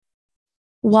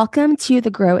Welcome to the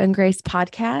Grow in Grace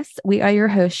podcast. We are your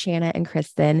hosts, Shanna and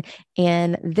Kristen.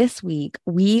 And this week,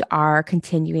 we are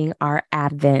continuing our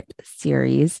Advent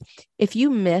series. If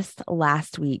you missed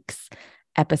last week's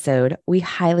episode, we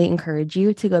highly encourage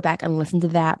you to go back and listen to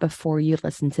that before you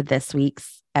listen to this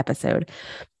week's episode.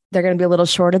 They're going to be a little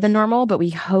shorter than normal, but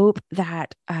we hope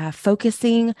that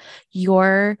focusing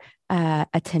your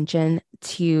attention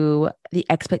to the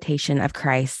expectation of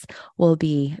Christ will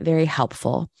be very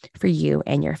helpful for you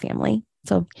and your family.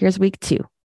 So here's week 2.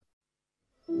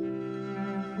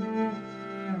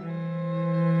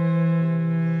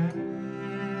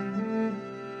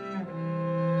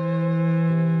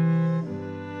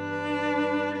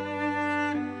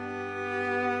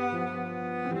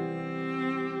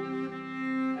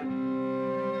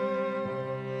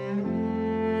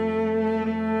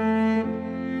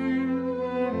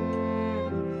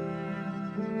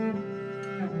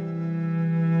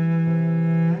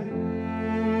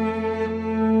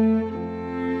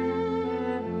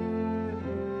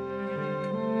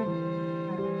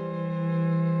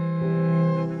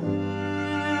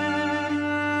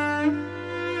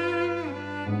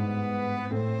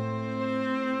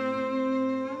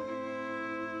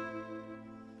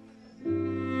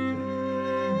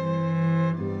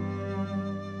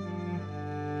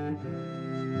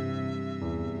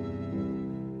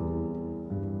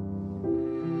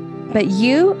 But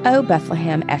you, O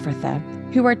Bethlehem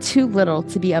Ephrathah, who are too little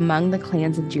to be among the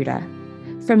clans of Judah,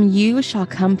 from you shall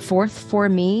come forth for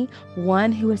me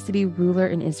one who is to be ruler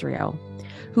in Israel,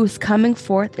 whose coming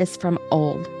forth is from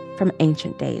old, from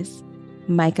ancient days.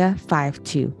 Micah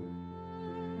 5:2.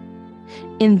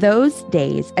 In those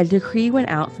days, a decree went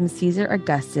out from Caesar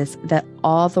Augustus that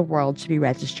all the world should be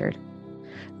registered.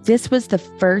 This was the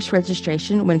first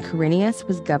registration when Quirinius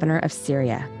was governor of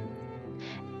Syria.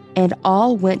 And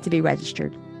all went to be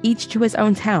registered, each to his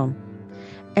own town.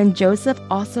 And Joseph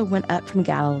also went up from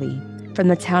Galilee, from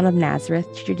the town of Nazareth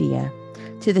to Judea,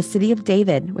 to the city of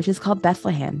David, which is called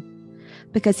Bethlehem,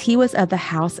 because he was of the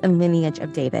house and lineage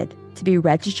of David, to be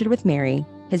registered with Mary,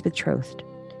 his betrothed,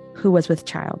 who was with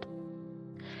child.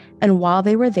 And while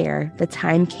they were there, the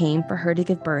time came for her to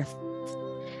give birth.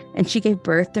 And she gave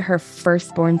birth to her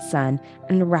firstborn son,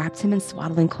 and wrapped him in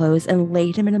swaddling clothes, and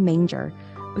laid him in a manger,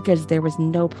 because there was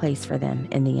no place for them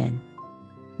in the inn.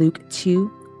 Luke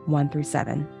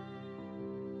 2:1-7.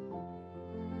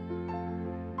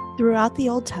 Throughout the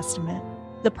Old Testament,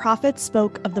 the prophets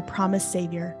spoke of the promised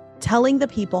Savior, telling the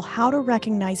people how to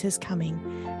recognize his coming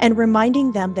and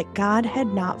reminding them that God had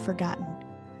not forgotten.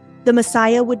 The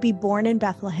Messiah would be born in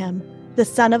Bethlehem, the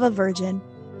son of a virgin,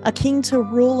 a king to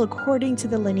rule according to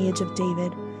the lineage of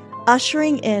David,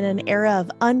 ushering in an era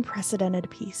of unprecedented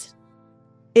peace.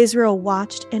 Israel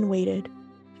watched and waited,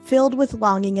 filled with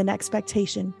longing and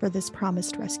expectation for this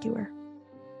promised rescuer.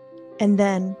 And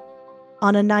then,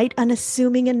 on a night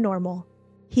unassuming and normal,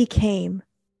 he came,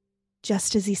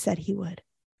 just as he said he would.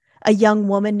 A young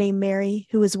woman named Mary,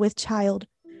 who was with child,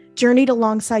 journeyed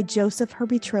alongside Joseph, her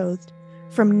betrothed,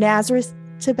 from Nazareth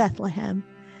to Bethlehem,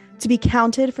 to be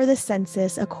counted for the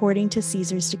census according to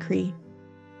Caesar's decree.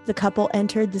 The couple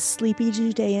entered the sleepy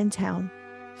Judean town,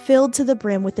 filled to the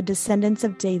brim with the descendants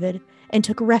of David, and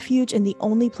took refuge in the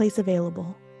only place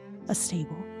available, a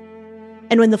stable.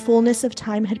 And when the fullness of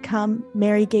time had come,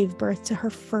 Mary gave birth to her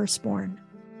firstborn,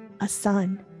 a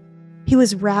son. He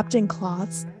was wrapped in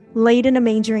cloths, laid in a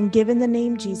manger, and given the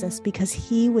name Jesus because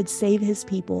he would save his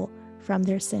people from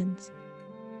their sins.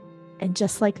 And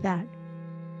just like that,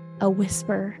 a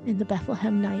whisper in the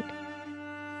Bethlehem night,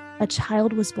 a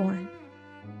child was born,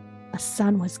 a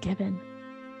son was given.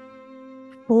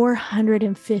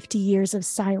 450 years of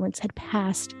silence had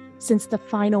passed since the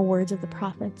final words of the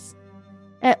prophets.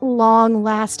 At long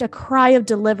last, a cry of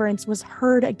deliverance was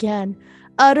heard again,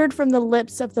 uttered from the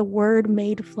lips of the Word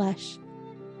made flesh.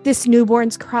 This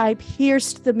newborn's cry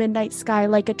pierced the midnight sky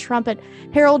like a trumpet,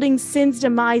 heralding sin's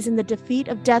demise and the defeat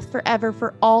of death forever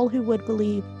for all who would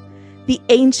believe. The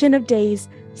Ancient of Days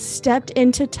stepped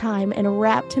into time and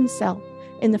wrapped himself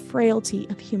in the frailty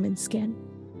of human skin.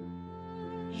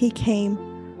 He came,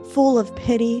 full of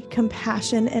pity,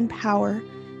 compassion, and power,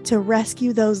 to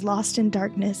rescue those lost in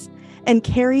darkness and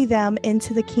carry them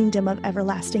into the kingdom of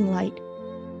everlasting light.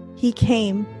 He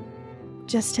came,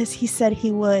 just as he said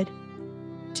he would,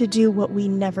 to do what we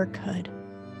never could.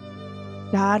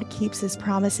 God keeps his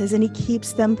promises, and he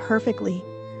keeps them perfectly.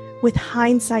 With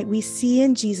hindsight, we see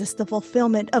in Jesus the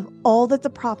fulfillment of all that the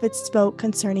prophets spoke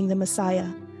concerning the Messiah.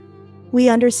 We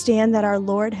understand that our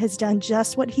Lord has done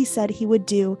just what he said he would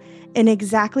do in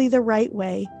exactly the right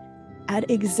way, at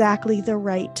exactly the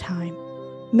right time.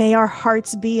 May our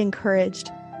hearts be encouraged.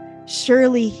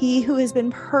 Surely he who has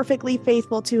been perfectly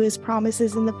faithful to his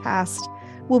promises in the past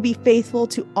will be faithful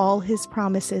to all his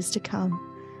promises to come.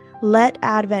 Let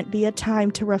Advent be a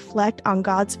time to reflect on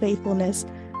God's faithfulness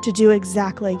to do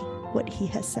exactly what he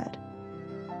has said.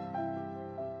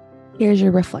 Here's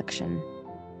your reflection.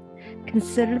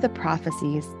 Consider the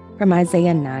prophecies from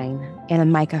Isaiah 9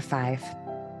 and Micah 5.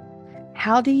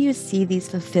 How do you see these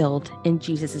fulfilled in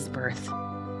Jesus' birth?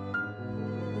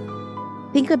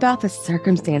 Think about the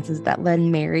circumstances that led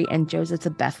Mary and Joseph to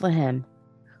Bethlehem.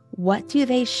 What do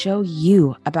they show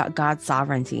you about God's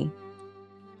sovereignty?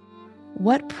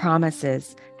 What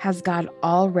promises has God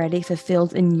already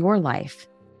fulfilled in your life?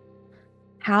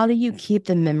 How do you keep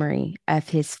the memory of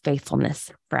his faithfulness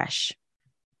fresh?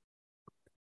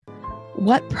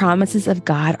 What promises of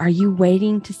God are you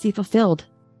waiting to see fulfilled?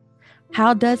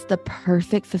 How does the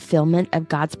perfect fulfillment of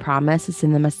God's promises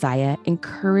in the Messiah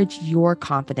encourage your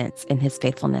confidence in his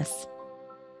faithfulness?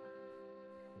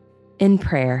 In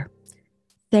prayer,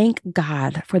 thank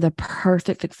God for the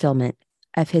perfect fulfillment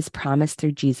of his promise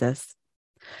through Jesus.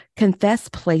 Confess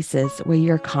places where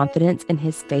your confidence in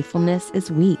his faithfulness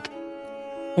is weak,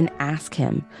 and ask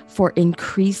him for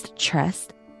increased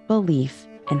trust, belief,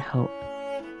 and hope.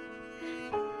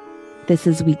 This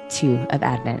is week 2 of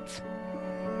Advent.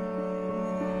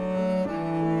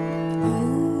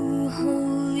 Oh,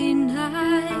 holy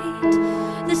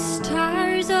night, the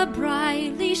stars are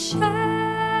brightly shining.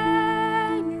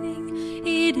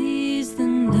 It is the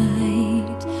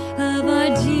night of our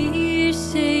dear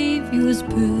Savior's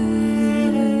birth.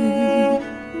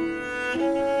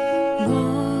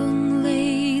 Long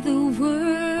lay the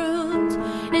world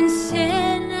in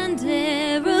sin and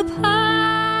error pining,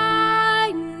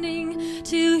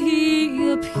 till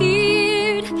he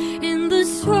appeared in the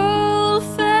soul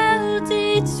felt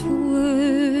its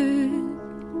worth.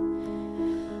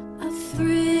 A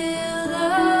thrill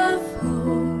of hope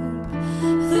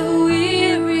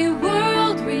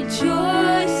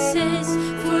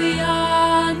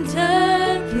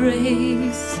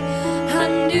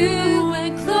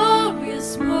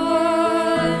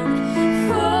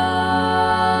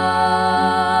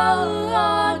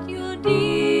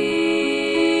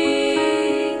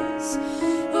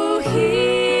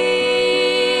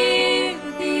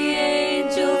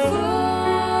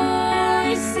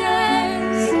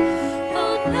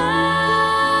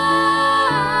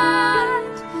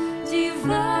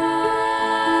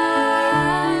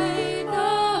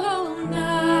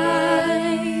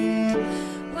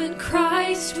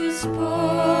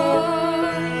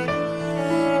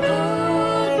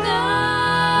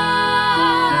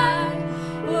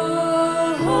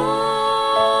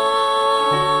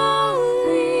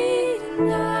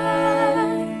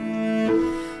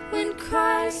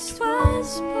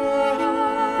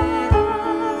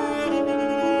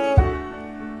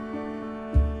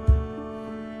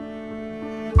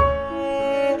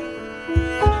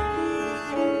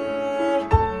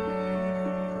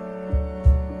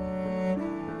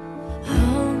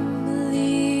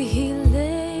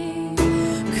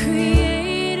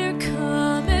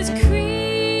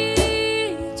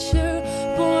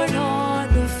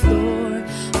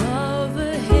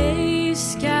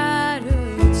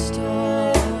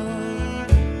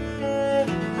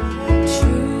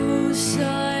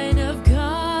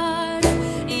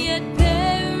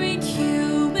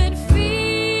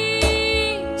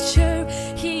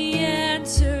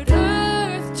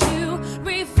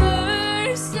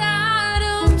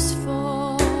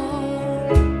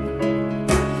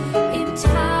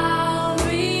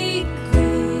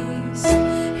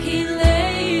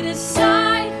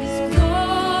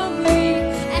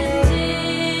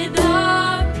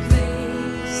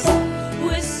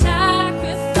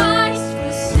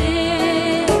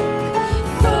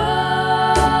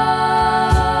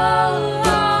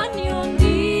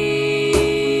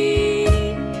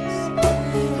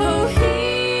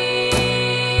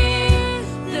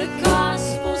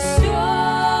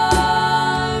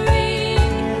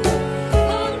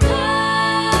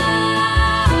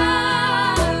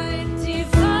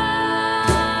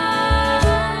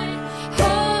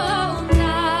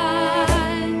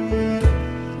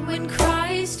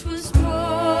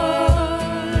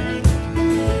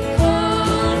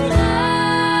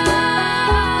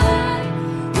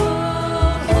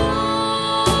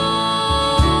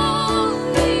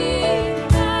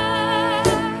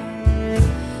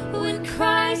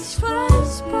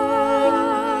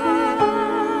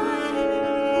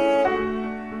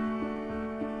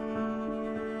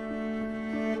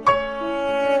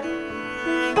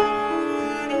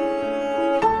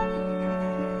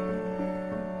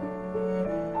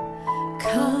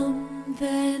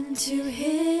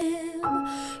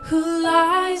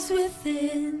lies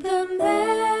within the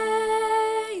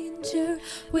manger,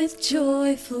 with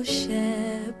joyful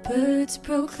shepherds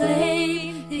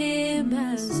proclaim him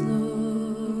as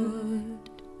Lord.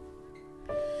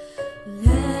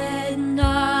 Let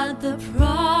not the